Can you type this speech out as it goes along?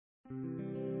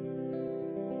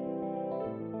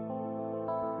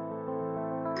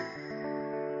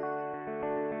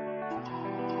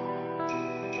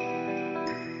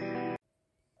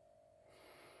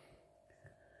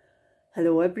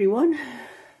Hello everyone,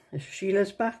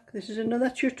 Sheila's back. This is another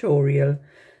tutorial.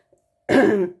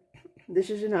 This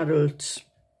is an adult's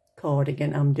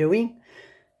cardigan I'm doing,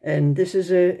 and this is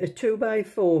a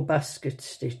 2x4 basket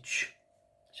stitch.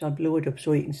 So I'll blow it up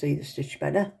so you can see the stitch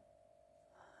better.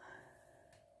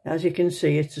 As you can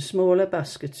see, it's a smaller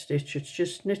basket stitch. It's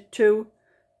just knit 2,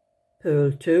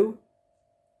 purl 2,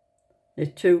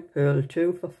 knit 2, purl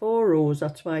 2 for 4 rows.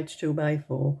 That's why it's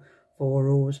 2x4, 4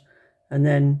 rows. And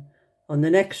then on the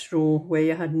next row where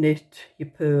you had knit, you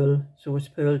purl, so it's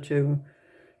purl 2,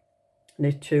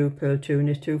 knit 2, purl 2,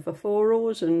 knit 2 for 4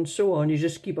 rows, and so on. You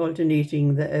just keep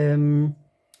alternating the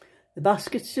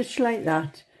basket stitch like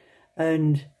that.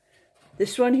 And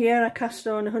this one here, I cast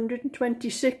on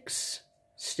 126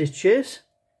 stitches,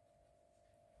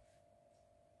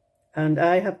 and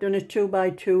I have done a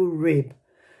 2x2 rib.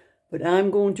 But I'm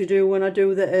going to do, when I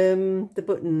do the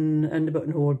button and the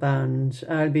buttonhole bands,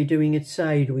 I'll be doing it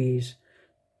sideways.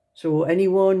 So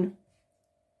anyone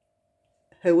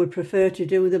who would prefer to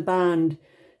do the band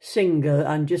single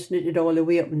and just knit it all the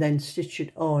way up and then stitch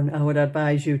it on, I would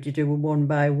advise you to do a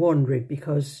 1x1 rib,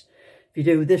 because if you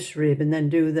do this rib and then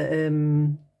do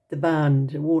the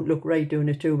band, it won't look right doing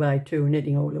a 2x2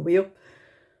 knitting all the way up.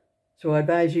 So I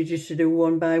advise you just to do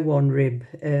 1x1 rib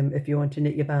if you want to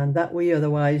knit your band that way.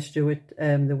 Otherwise, do it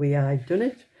the way I've done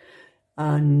it.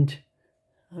 And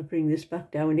I'll bring this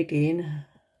back down again.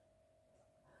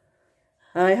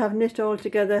 I have knit all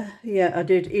together. Yeah, I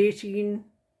did 20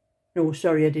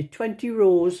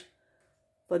 rows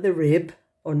for the rib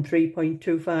on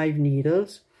 3.25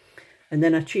 needles. And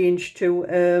then I changed to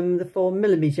the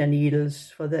 4mm needles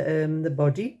for the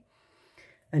body.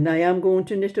 And I am going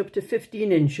to knit up to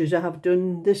 15 inches. I have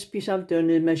done, this piece I've done,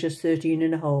 it measures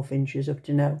 13.5 inches up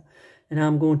to now. And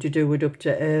I'm going to do it up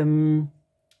to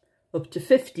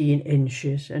 15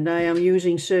 inches. And I am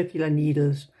using circular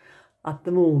needles at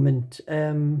the moment.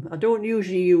 I don't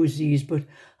usually use these, but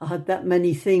I had that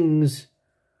many things,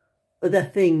 other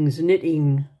things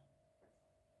knitting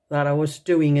that I was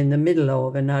doing in the middle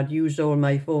of, and I'd used all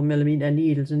my 4mm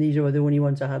needles, and these were the only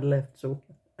ones I had left, so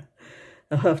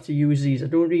I'll have to use these. I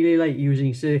don't really like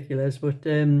using circulars, but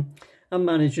I'm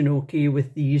managing okay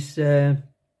with these.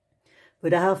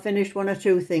 But I have finished 1 or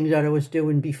 2 things that I was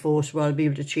doing before, so I'll be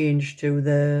able to change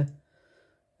to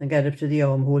and get up to the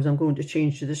armholes. I'm going to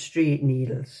change to the straight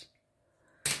needles.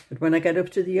 But when I get up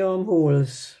to the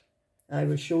armholes, I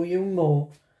will show you more.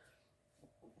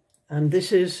 And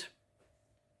this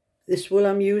wool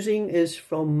I'm using is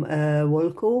from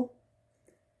Wilko.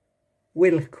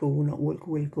 Wilko, not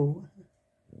Wilko.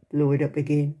 Blow it up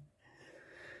again.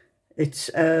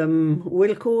 It's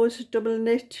Wilko's double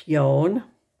knit yarn.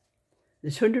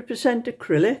 It's 100%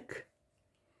 acrylic,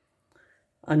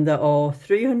 and there are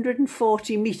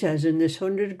 340 meters in this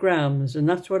 100 grams, and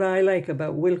that's what I like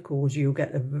about Wilko's. You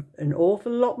get an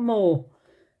awful lot more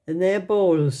in their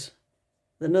balls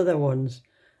than other ones,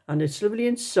 and it's lovely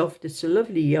and soft. It's a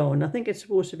lovely yarn. I think it's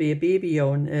supposed to be a baby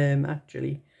yarn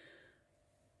actually.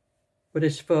 But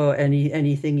it's for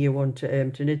anything you want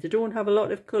to knit. They don't have a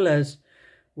lot of colours,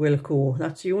 Wilko.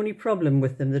 That's the only problem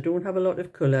with them. They don't have a lot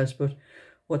of colours, but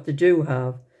what they do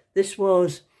have, this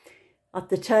was, at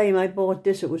the time I bought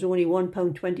this, it was only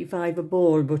 £1.25 a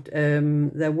ball, but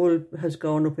their wool has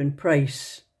gone up in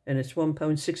price, and it's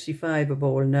 £1.65 a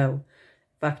ball now.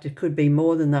 In fact, it could be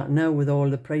more than that now with all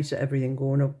the price of everything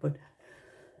going up. But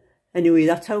anyway,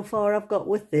 that's how far I've got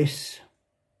with this.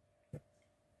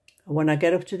 When I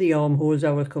get up to the armholes,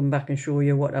 I will come back and show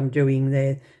you what I'm doing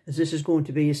there, as this is going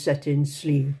to be a set-in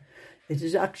sleeve. It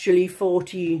is actually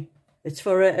 40, it's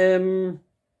for a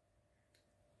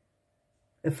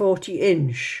 40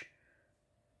 inch,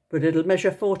 but it'll measure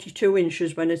 42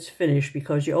 inches when it's finished,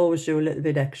 because you always do a little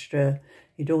bit extra.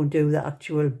 You don't do the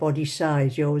actual body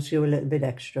size, you always do a little bit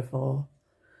extra for.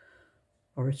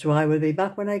 Alright, so I will be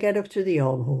back when I get up to the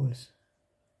armholes.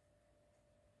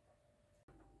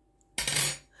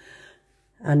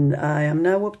 And I am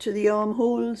now up to the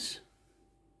armholes,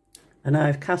 and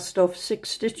I've cast off 6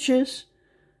 stitches.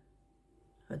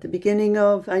 At the beginning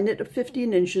of, I knit up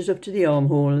 15 inches up to the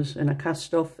armholes, and I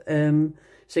cast off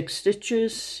 6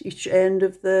 stitches each end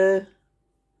of the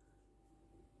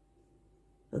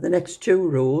next 2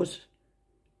 rows.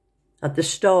 At the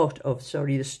start of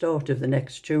the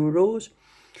next 2 rows.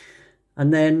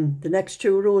 And then the next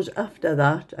 2 rows after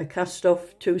that, I cast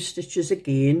off 2 stitches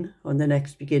again on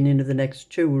the beginning of the next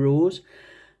 2 rows.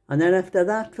 And then after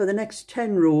that, for the next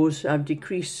 10 rows, I've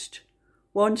decreased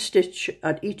 1 stitch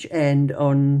at each end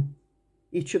on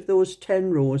each of those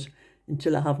 10 rows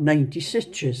until I have 90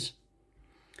 stitches.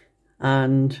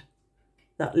 And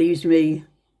that leaves me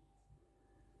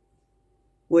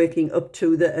working up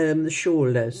to the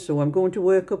shoulders. So I'm going to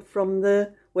work up from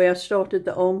the where I started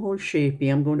the armhole shaping.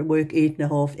 I'm going to work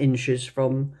 8.5 inches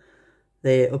from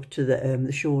there up to the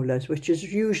shoulders, which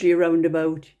is usually around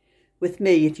about, with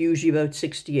me, it's usually about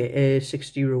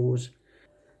 60 rows.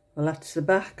 Well, that's the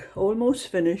back, almost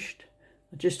finished.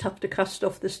 I just have to cast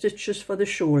off the stitches for the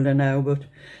shoulder now, but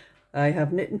I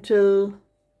have knit until,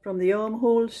 from the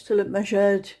armholes till it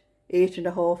measured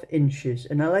 8.5 inches.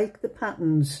 And I like the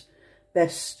patterns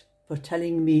best for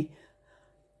telling me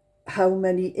how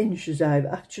many inches I've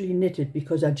actually knitted,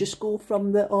 because I just go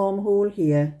from the armhole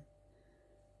here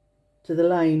to the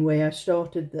line where I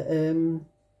started the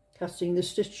casting the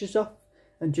stitches off,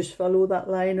 and just follow that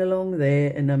line along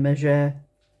there, and I measure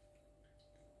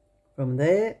from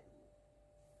there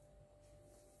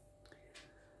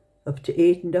up to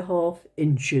 8.5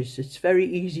 inches. It's very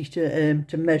easy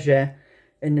to measure,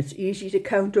 and it's easy to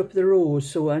count up the rows.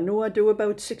 So I know I do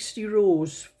about 60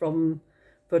 rows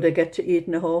but I get to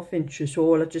 8.5 inches. So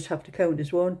all I just have to count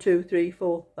is 1, 2, 3,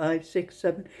 4, 5, 6,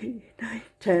 7, 8, 9,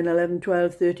 10, 11,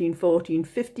 12, 13, 14,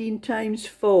 15 times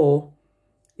 4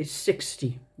 is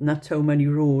 60. And that's how many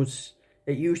rows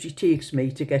it usually takes me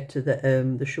to get to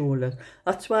the shoulders.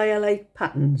 That's why I like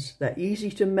patterns. They're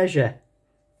easy to measure.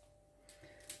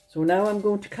 So now I'm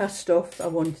going to cast off. I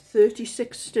want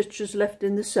 36 stitches left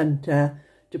in the centre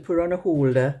to put on a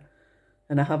holder.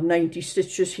 And I have 90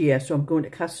 stitches here, so I'm going to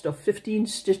cast off 15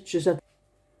 stitches.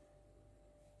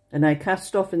 And I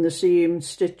cast off in the same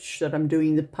stitch that I'm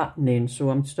doing the pattern in. So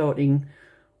I'm starting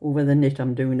over the knit,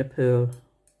 I'm doing a purl.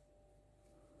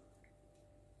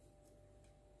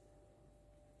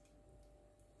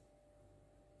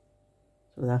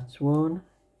 So that's one.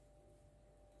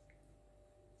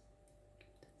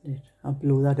 I'll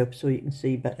blow that up so you can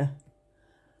see better.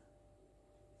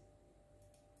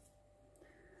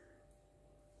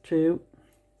 2,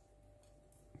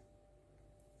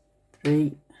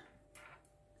 3.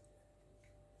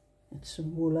 Get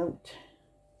some wool out.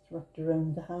 It's wrapped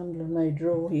around the handle of my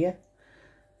drawer here.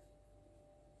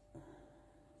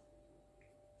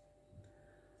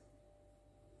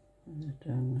 And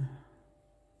done.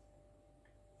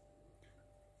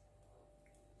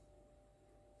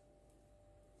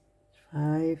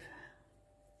 5,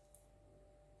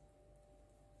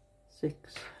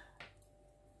 6,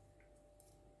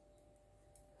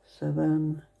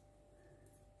 7,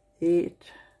 8,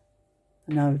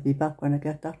 and I'll be back when I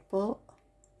get that part.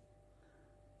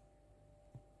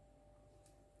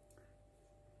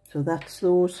 So that's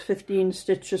those 15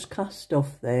 stitches cast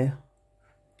off there.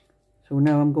 So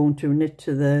now I'm going to knit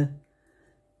to the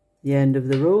end of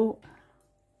the row.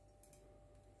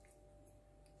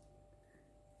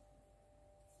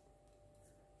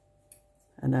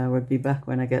 And I will be back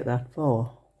when I get that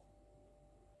far.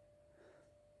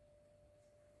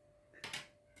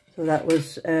 So that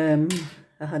was, I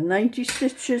had 90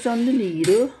 stitches on the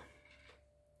needle,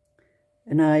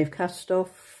 and I've cast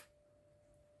off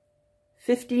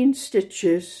 15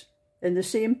 stitches in the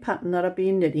same pattern that I've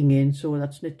been knitting in. So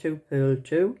that's knit 2, purl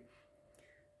 2.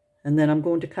 And then I'm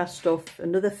going to cast off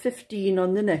another 15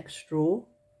 on the next row.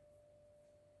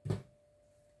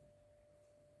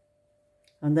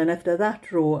 And then after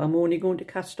that row, I'm only going to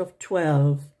cast off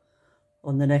 12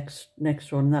 on the next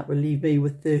one. That will leave me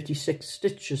with 36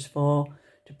 stitches to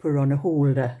put on a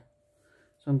holder.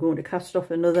 So I'm going to cast off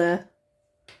another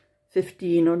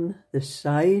 15 on this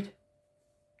side.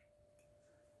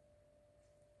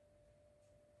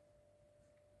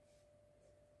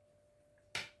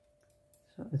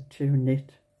 So with 2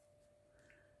 knit.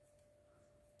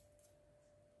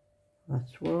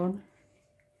 That's 1.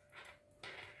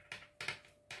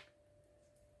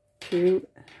 2,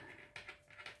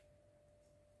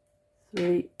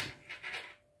 3,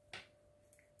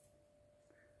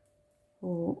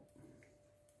 4,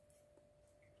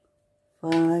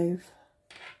 5,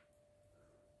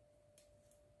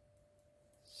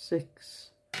 6,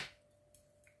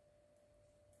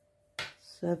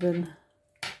 7,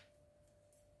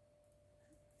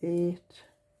 8,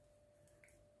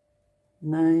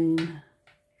 9,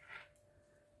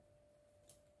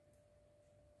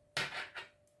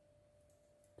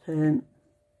 10,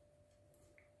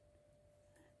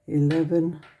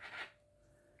 11,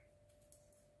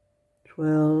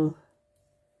 12,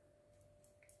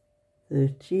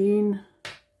 13,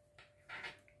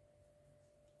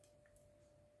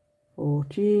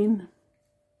 14.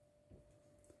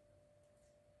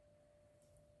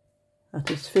 That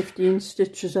is 15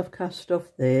 stitches I've cast off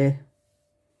there.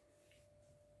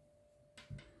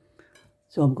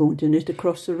 So I'm going to knit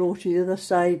across the row to the other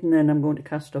side, and then I'm going to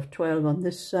cast off 12 on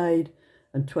this side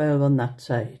and 12 on that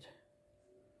side.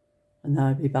 and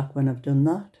I'll be back when I've done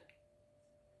that.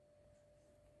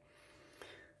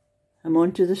 I'm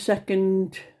on to the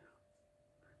second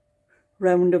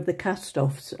round of the cast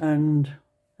offs, and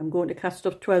I'm going to cast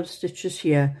off 12 stitches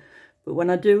here. But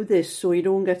when I do this, so you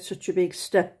don't get such a big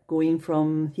step going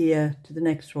from here to the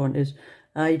next one, is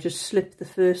I just slip the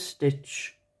first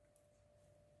stitch,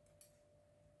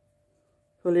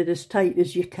 pull it as tight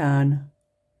as you can,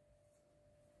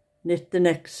 knit the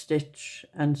next stitch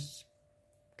and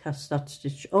cast that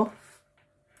stitch off,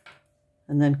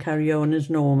 and then carry on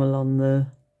as normal on the,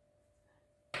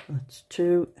 that's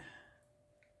 2,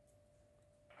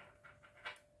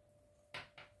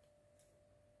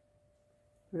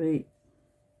 3,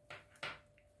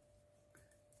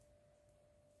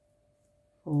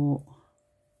 4,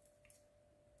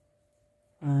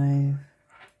 5,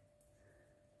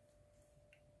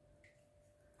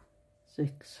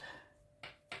 6,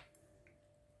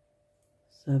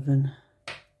 7,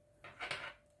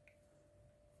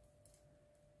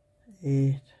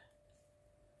 8,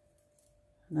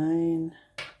 9,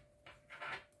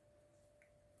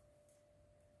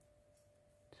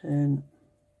 10,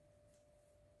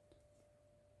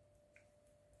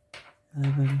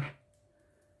 11,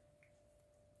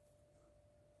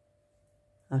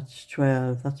 that's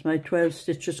 12. That's my 12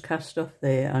 stitches cast off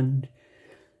there, and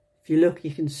if you look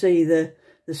you can see the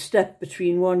step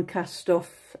between one cast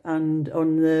off and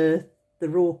on the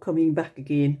row coming back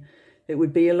again. It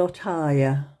would be a lot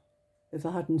higher if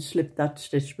I hadn't slipped that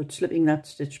stitch, but slipping that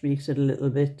stitch makes it a little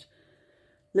bit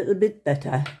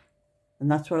better, and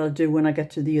that's what I'll do when I get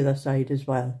to the other side as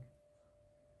well.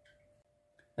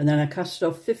 And then I cast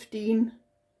off 15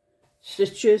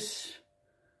 stitches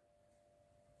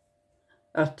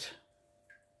at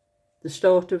the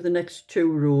start of the next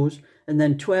 2 rows, and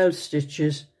then 12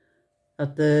 stitches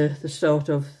at the start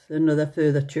of another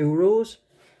further 2 rows,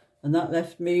 and that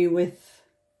left me with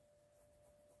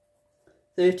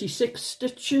 36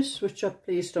 stitches, which I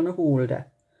placed on a holder.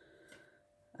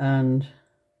 And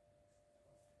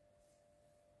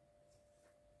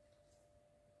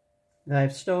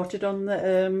I've started on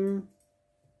the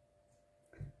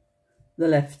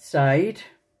left side,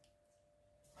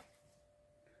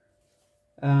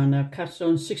 and I've cast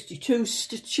on 62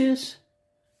 stitches,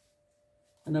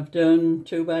 and I've done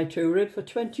 2 by 2 rib for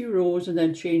 20 rows, and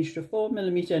then changed to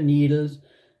 4mm needles,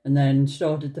 and then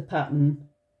started the pattern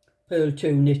purl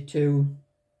 2, knit 2,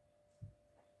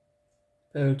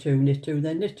 purl 2, knit 2,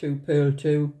 then knit 2, purl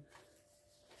 2,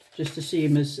 just the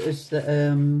same as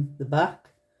the back.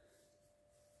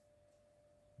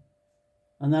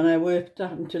 And then I worked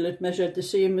that until it measured the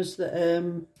same as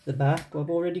the back.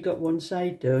 I've already got one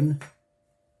side done.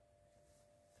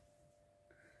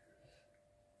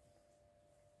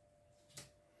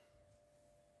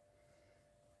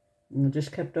 And I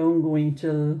just kept on going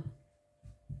till,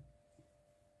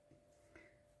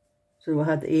 so I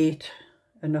had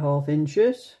 8.5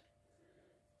 inches.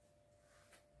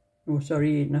 Oh,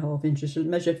 sorry, 8.5 inches. So it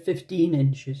measured 15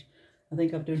 inches. I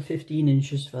think I've done 15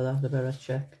 inches for that. I better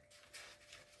check.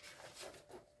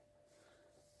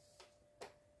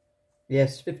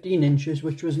 Yes, 15 inches,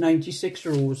 which was 96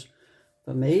 rows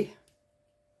for me.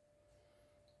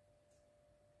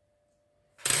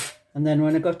 And then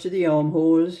when I got to the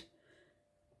armholes,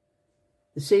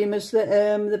 the same as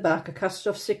the back, I cast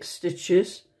off 6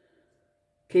 stitches,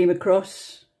 came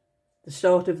across the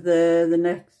start of the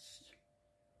next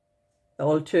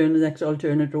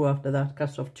alternate row after that,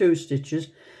 cast off 2 stitches,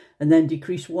 and then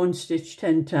decreased 1 stitch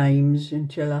 10 times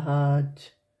until I had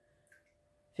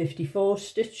 54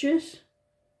 stitches.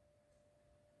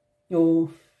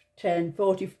 No, 10,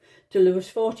 40, till there was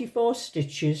 44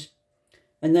 stitches,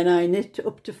 and then I knit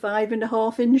up to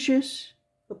 5.5 inches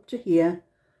up to here.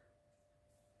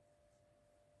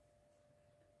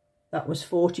 That was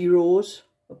 40 rows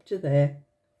up to there,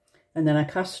 and then I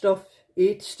cast off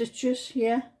 8 stitches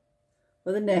here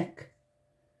for the neck,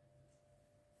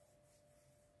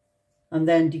 and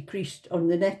then decreased on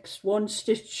the next 1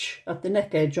 stitch at the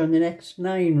neck edge on the next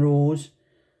 9 rows,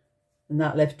 and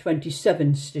that left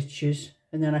 27 stitches.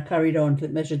 And then I carried on till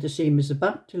it measured the same as the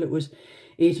back, till it was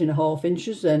 8.5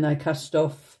 inches. Then I cast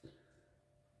off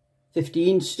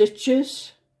 15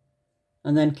 stitches,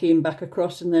 and then came back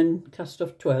across and then cast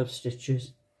off 12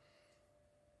 stitches.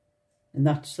 And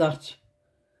that's that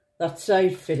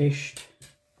side finished.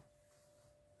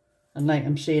 And like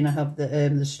I'm saying, I have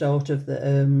the start of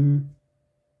the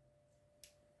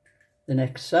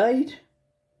next side,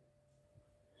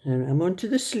 and I'm onto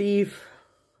the sleeve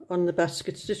on the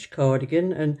basket stitch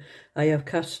cardigan, and I have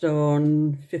cast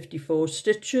on 54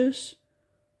 stitches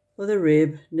for the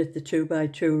rib, knit the 2 by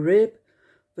 2 rib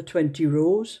for 20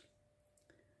 rows,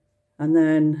 and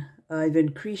then I've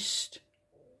increased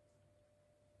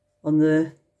on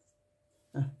the,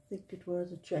 I think it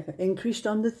was a check, increased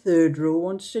on the third row,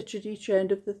 1 stitch at each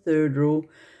end of the third row,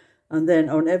 and then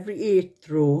on every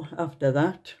 8th row after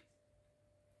that,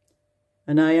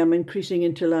 and I am increasing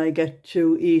until I get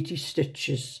to 80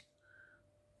 stitches,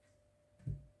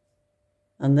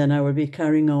 and then I will be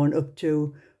carrying on up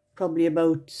to probably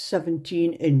about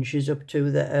 17 inches up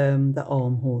to the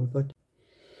armhole. But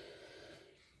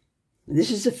this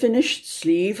is a finished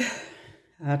sleeve.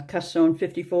 I had cast on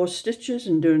 54 stitches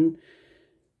and done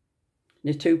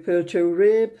knit 2 purl 2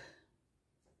 rib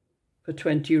for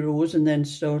 20 rows, and then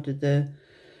started the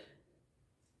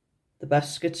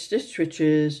basket stitch, which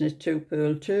is knit 2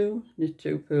 purl 2, knit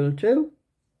 2 purl 2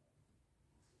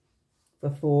 for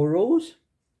 4 rows,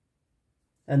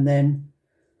 and then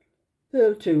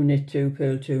purl 2, knit 2,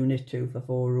 purl 2, knit 2 for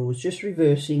 4 rows, just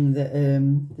reversing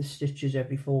the stitches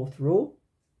every 4th row.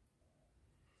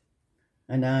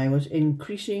 And I was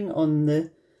increasing on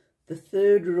the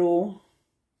 3rd row,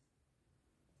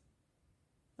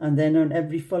 and then on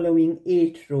every following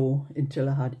 8th row until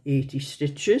I had 80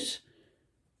 stitches.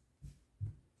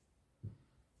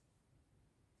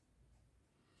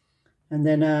 And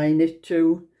then I knit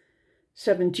to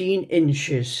 17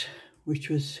 inches, which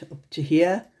was up to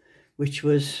here, which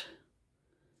was,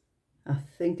 I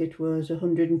think it was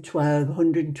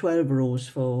 112 rows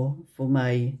for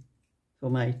my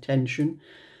tension.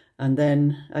 And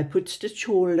then I put stitch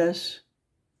holders,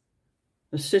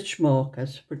 stitch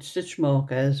markers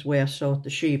where I start the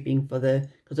shaping for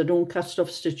because I don't cast off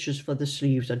stitches for the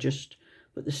sleeves, I just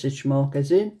put the stitch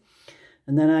markers in.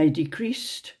 And then I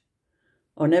decreased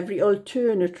on every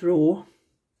alternate row.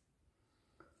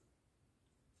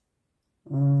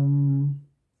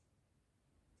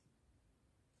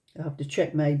 I have to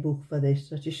check my book for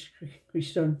this. I just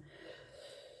decreased on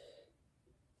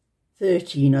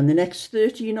 13 on the next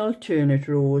 13 alternate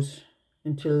rows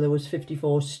until there was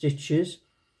 54 stitches,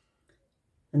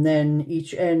 and then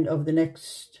each end of the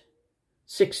next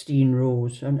 16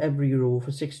 rows on every row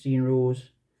for 16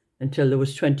 rows until there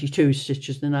was 22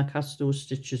 stitches. Then I cast those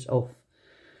stitches off.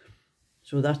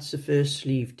 So that's the first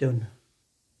sleeve done.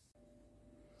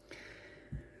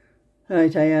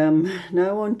 Right, I am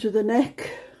now on to the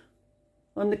neck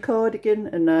on the cardigan,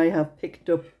 and I have picked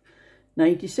up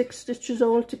 96 stitches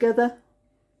altogether.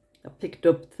 I picked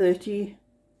up 30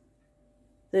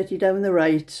 down the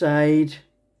right side,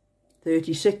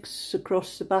 36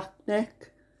 across the back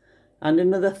neck, and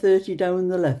another 30 down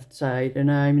the left side,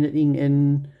 and I'm knitting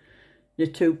in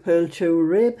knit 2 purl 2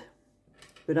 rib.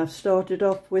 But I've started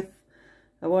off with,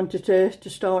 I wanted to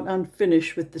start and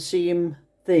finish with the same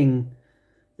thing,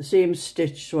 the same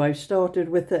stitch. So I've started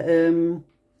with a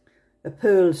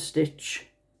purl stitch,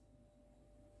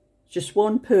 just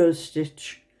 1 purl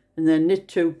stitch, and then knit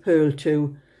 2 purl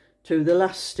 2 to the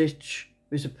last stitch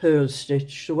was a purl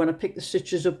stitch. So when I pick the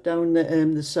stitches up down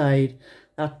the side,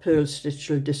 that purl stitch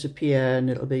will disappear and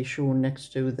it'll be shown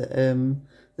next to the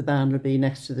band will be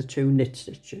next to the 2 knit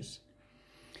stitches.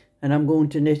 And I'm going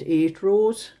to knit 8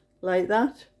 rows like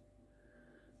that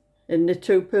and knit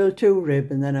 2 purl 2 rib,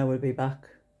 and then I will be back.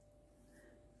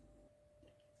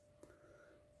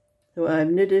 So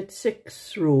I've knitted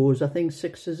 6 rows. I think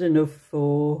 6 is enough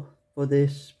for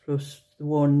this, plus the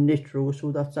 1 knit row,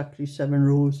 so that's actually 7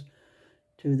 rows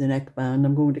to the neckband.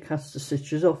 I'm going to cast the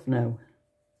stitches off now.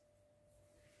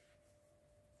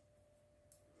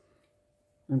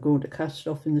 I'm going to cast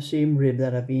off in the same rib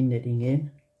that I've been knitting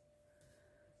in.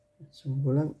 Let's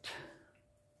roll out.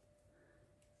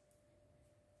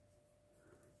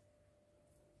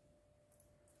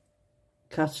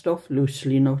 Cast off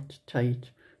loosely, not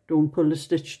tight. Don't pull the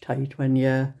stitch tight when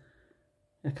you're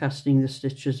casting the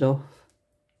stitches off.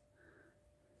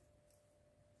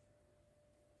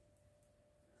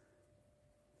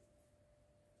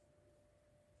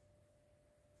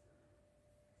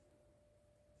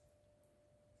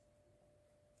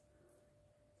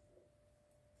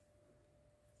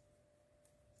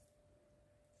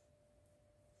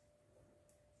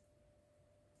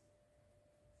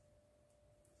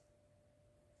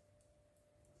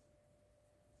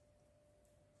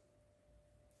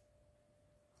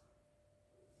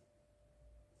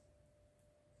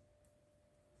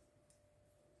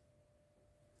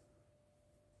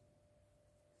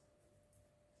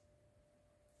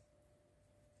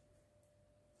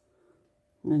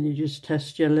 And you just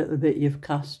test your little bit you've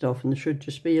cast off, and there should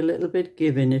just be a little bit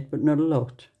give in it, but not a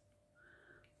lot.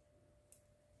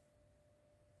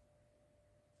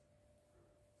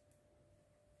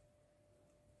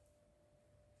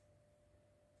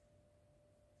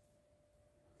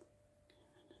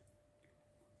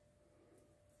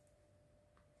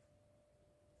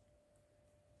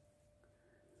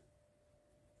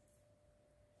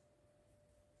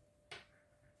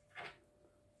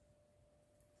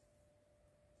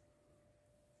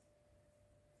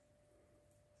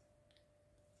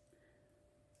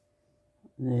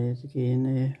 And there's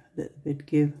again a little bit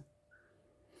give.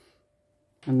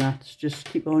 And that's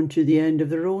just keep on to the end of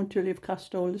the row until you've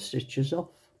cast all the stitches off.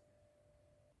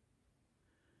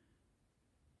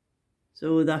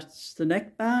 So that's the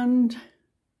neckband,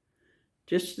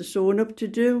 just the sewing up to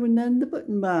do, and then the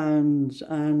button bands,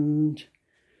 and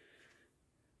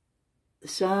the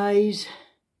size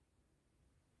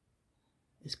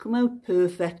has come out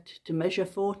perfect to measure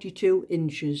 42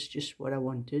 inches, just what I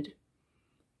wanted.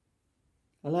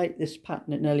 I like this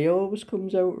pattern, it nearly always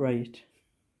comes out right.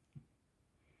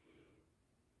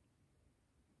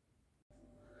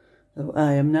 So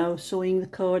I am now sewing the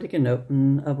cardigan up,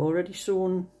 and I've already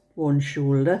sewn one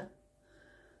shoulder.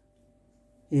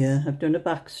 Here I've done a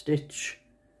back stitch.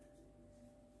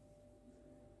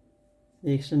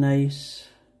 Makes a nice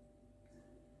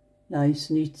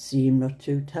neat seam, not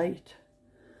too tight.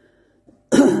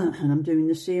 And I'm doing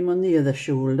the same on the other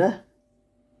shoulder.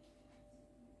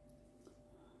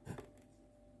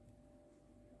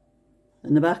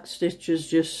 And the back stitch is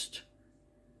just,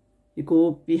 you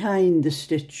go behind the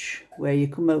stitch where you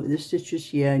come out with the stitches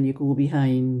here, and you go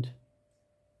behind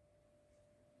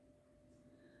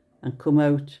and come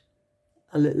out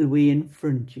a little way in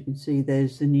front. You can see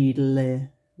there's the needle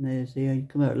there, and there's there, you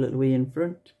come out a little way in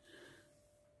front.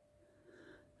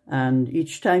 And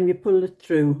each time you pull it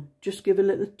through, just give a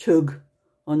little tug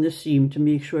on the seam to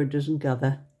make sure it doesn't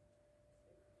gather.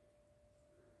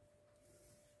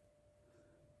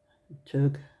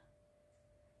 Tug.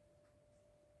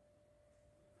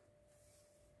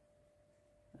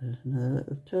 There's another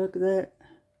little tug there.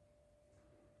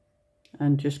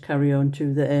 And just carry on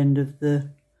to the end of the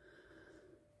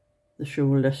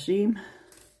shoulder seam.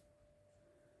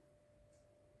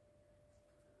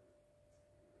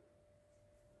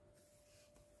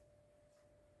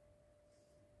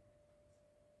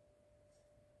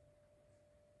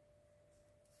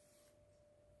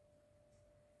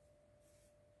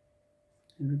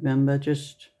 And remember,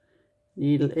 just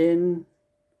needle in,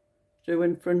 through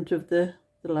in front of the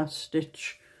last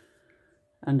stitch,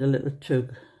 and a little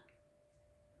tug.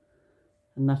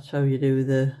 And that's how you do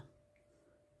the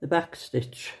back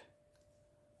stitch.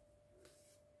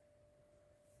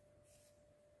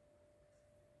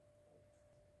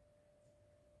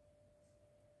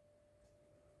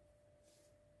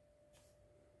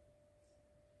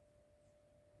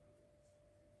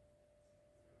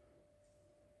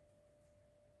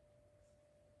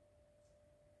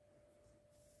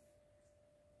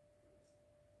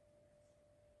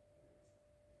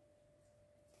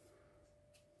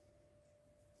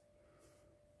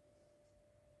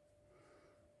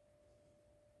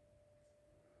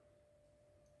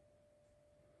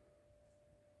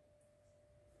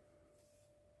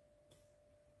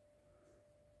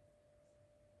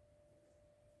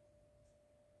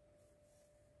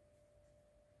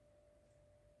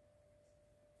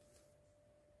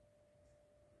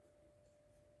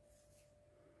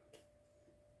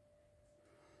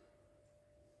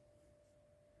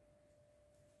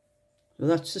 So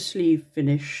that's the sleeve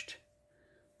finished,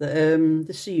 the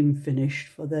seam finished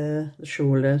for the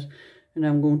shoulders, and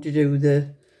I'm going to do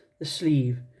the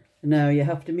sleeve. And now you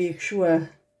have to make sure,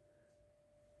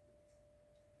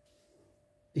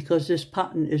 because this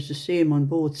pattern is the same on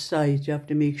both sides, you have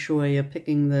to make sure you're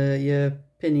you're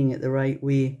pinning it the right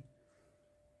way.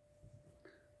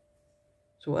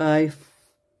 So I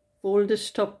fold this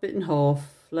top bit in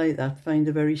half like that, find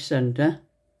the very centre,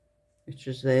 which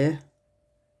is there.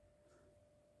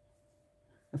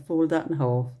 I fold that in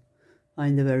half,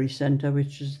 find the very centre,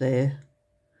 which is there,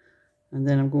 and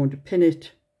then I'm going to pin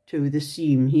it to the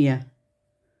seam here.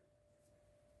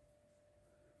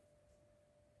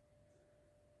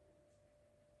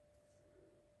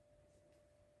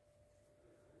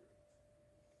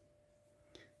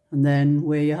 And then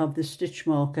where you have the stitch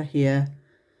marker here,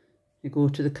 you go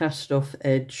to the cast off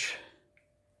edge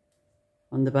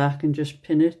on the back and just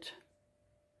pin it.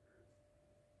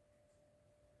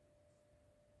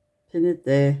 Pin it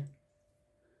there,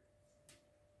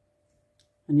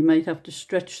 and you might have to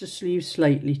stretch the sleeve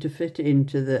slightly to fit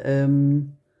into the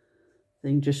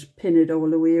thing. Just pin it all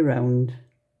the way around.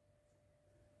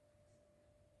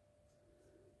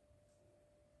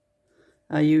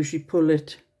 I usually pull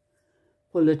it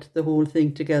the whole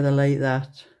thing together like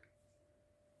that.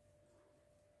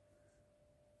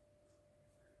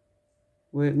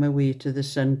 Work my way to the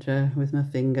centre with my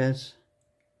fingers.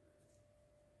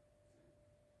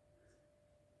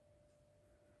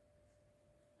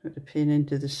 Put the pin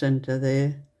into the centre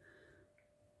there.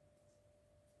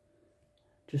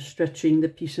 Just stretching the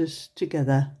pieces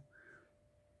together.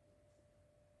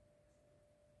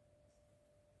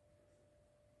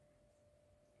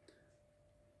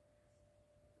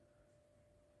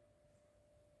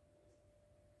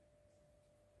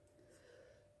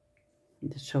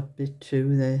 the top bit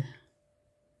too there.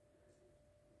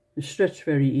 The stretch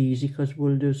very easy because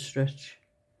wool does stretch.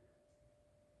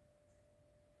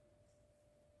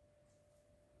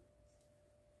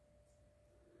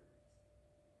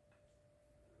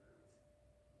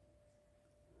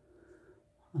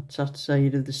 That's that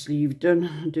side of the sleeve done.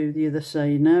 I'll do the other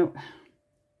side now.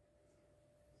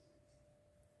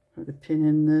 Put a pin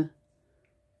in the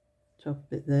top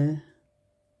bit there.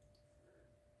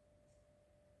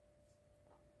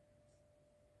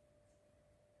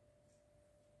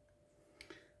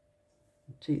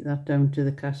 Take that down to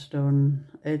the cast on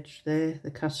edge there, the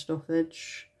cast off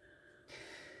edge.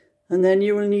 And then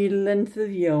you will need a length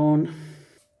of yarn.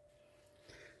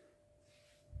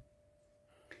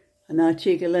 And I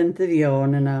take a length of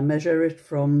yarn and I measure it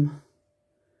from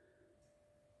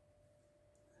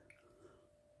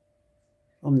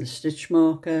the stitch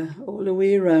marker all the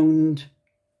way around.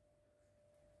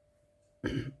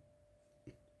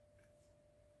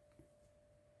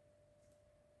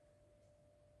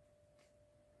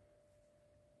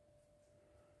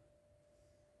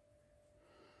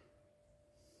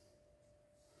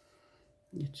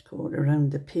 It's caught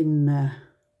around the pin there.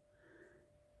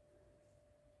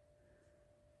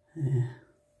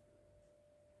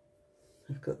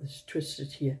 I've got this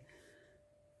twisted here.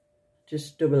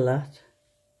 Just double that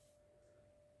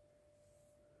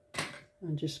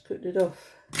and just cut it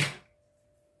off.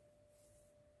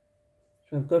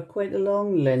 So I've got quite a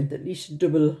long length, at least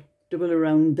double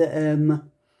around the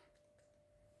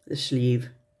sleeve.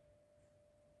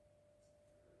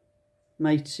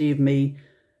 Might save me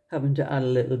having to add a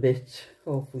little bit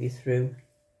halfway through.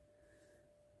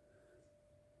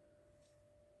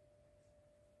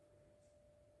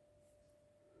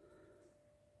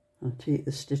 I'll take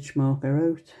the stitch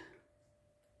marker out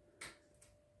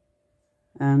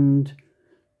and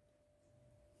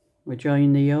we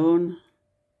join the yarn,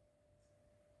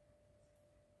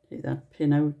 take that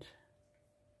pin out.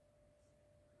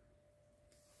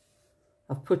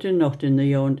 I've put a knot in the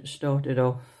yarn to start it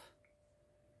off,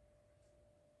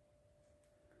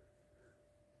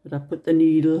 but I put the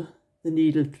needle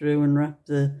through and wrap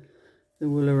the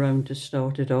wool around to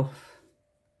start it off.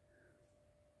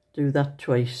 Do that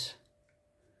twice.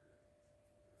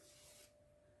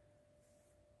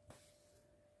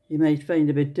 You might find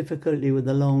a bit difficulty with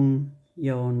the long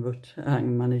yarn, but I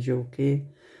can manage okay.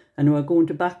 And we're going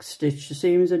to back stitch the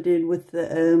same as I did with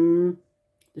the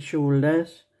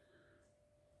shoulders.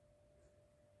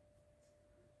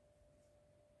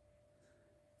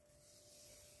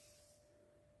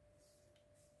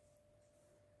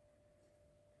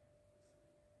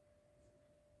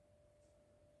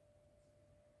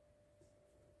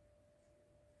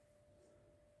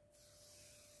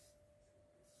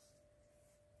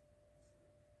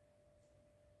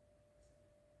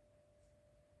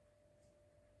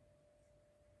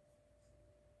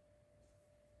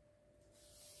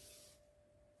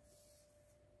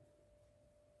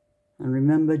 And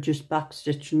remember, just back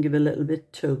stitch and give a little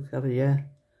bit tug after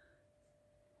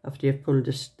you've pulled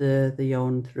the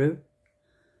yarn through.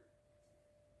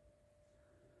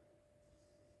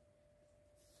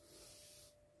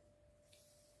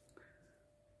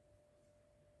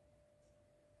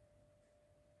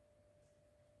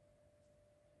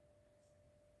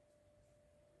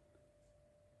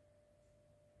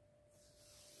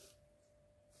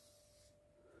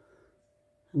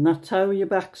 And that's how you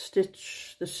back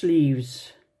stitch the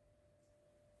sleeves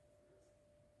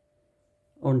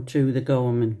onto the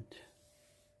garment.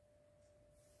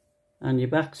 And you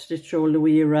back stitch all the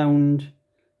way around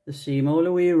the seam, all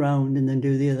the way around, and then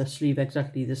do the other sleeve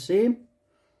exactly the same.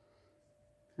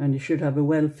 And you should have a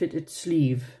well fitted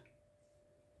sleeve.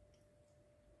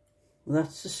 Well,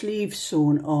 that's the sleeve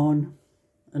sewn on,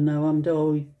 and now I'm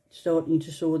starting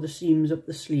to sew the seams up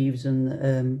the sleeves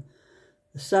and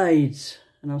the sides.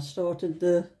 And I've started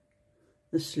the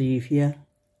sleeve here.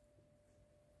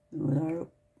 And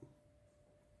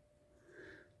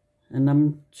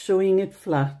I'm sewing it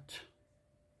flat,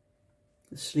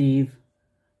 the sleeve,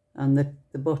 and the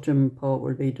bottom part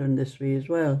will be done this way as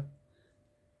well.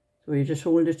 So you just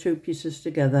hold the two pieces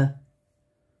together.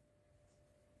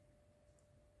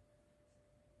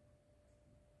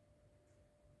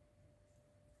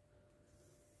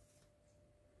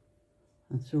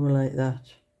 And sew like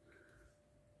that.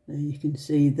 There you can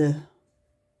see the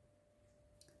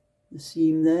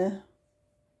seam there.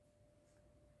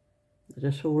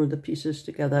 Just hold the pieces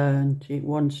together and take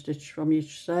one stitch from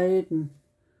each side and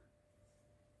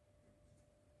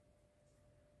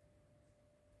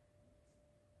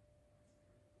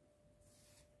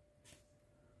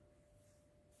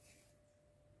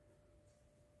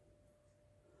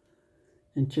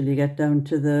until you get down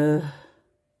to the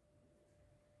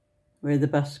where the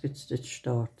basket stitch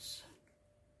starts.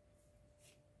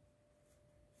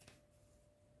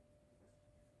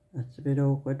 That's a bit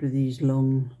awkward with these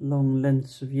long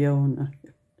lengths of yarn.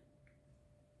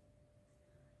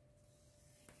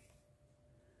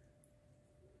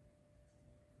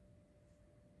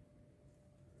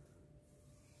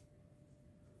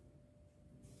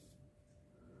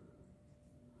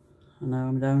 And now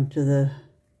I'm down to the,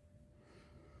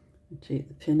 take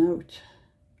the pin out,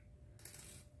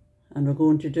 and we're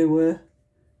going to do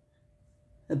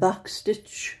a back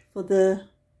stitch for the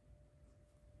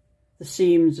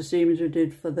seams we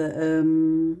did for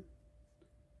the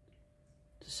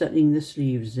setting the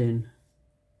sleeves in.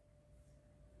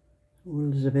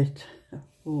 Wool is a bit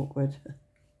awkward.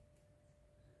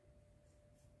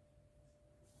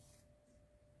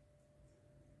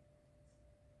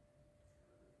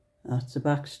 That's the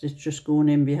back stitch just going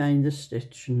in behind the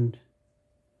stitch and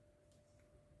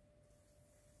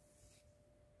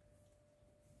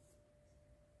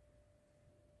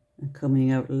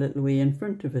coming out a little way in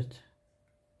front of it.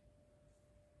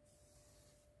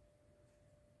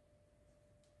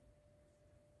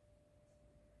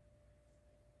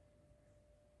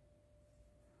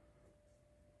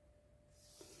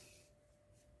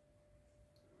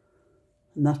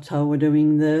 And that's how we're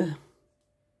doing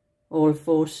all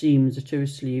 4 seams, the 2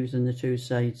 sleeves and the 2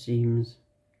 side seams.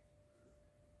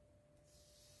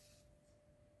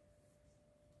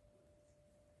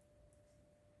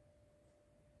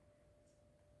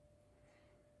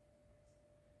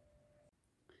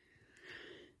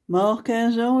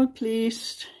 Markers all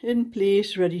placed in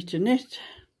place, ready to knit,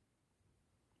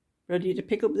 ready to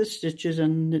pick up the stitches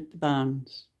and knit the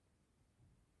bands.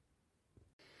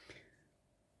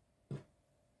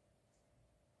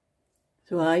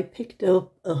 So I picked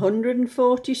up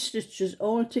 140 stitches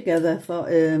altogether for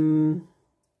the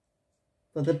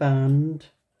band.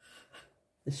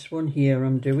 This one here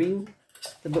I'm doing,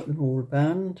 the buttonhole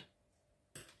band.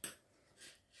 I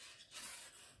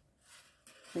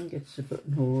think it's a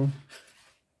buttonhole.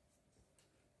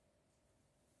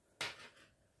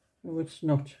 No, it's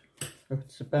not. Oh,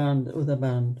 it's a band, the other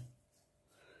band.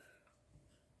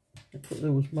 I put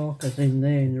those markers in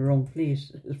there in the wrong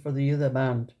place. It's for the other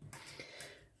band.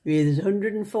 Yeah, there's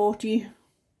 140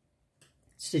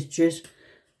 stitches.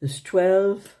 There's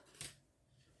 12.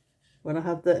 When I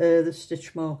have the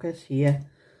stitch markers here,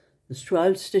 there's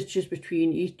 12 stitches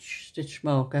between each stitch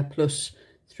marker, plus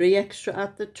 3 extra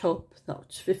at the top.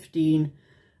 That's 15,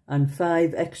 and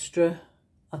 5 extra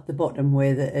at the bottom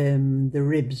where the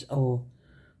ribs are.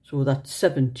 So that's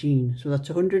 17. So that's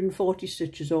 140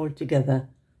 stitches all together.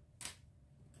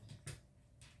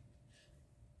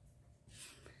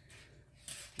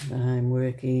 I'm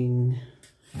working.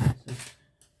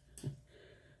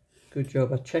 Good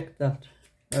job, I checked that.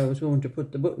 I was going to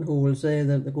put the buttonholes there,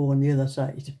 then they go on the other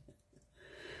side.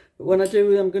 But when I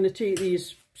do, I'm going to take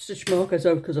these stitch markers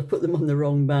out because I put them on the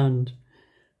wrong band.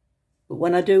 But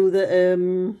when I do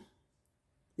the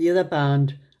other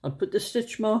band, I'll put the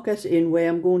stitch markers in where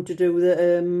I'm going to do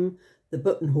the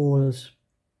buttonholes.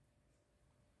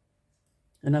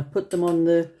 And I've put them on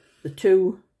the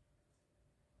 2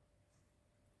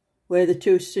 where the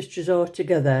 2 stitches are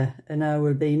together, and I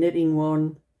will be knitting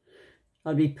one.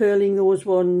 I'll be purling those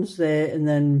ones there and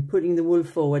then putting the wool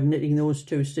forward, knitting those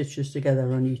 2 stitches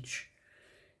together on each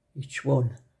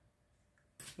one.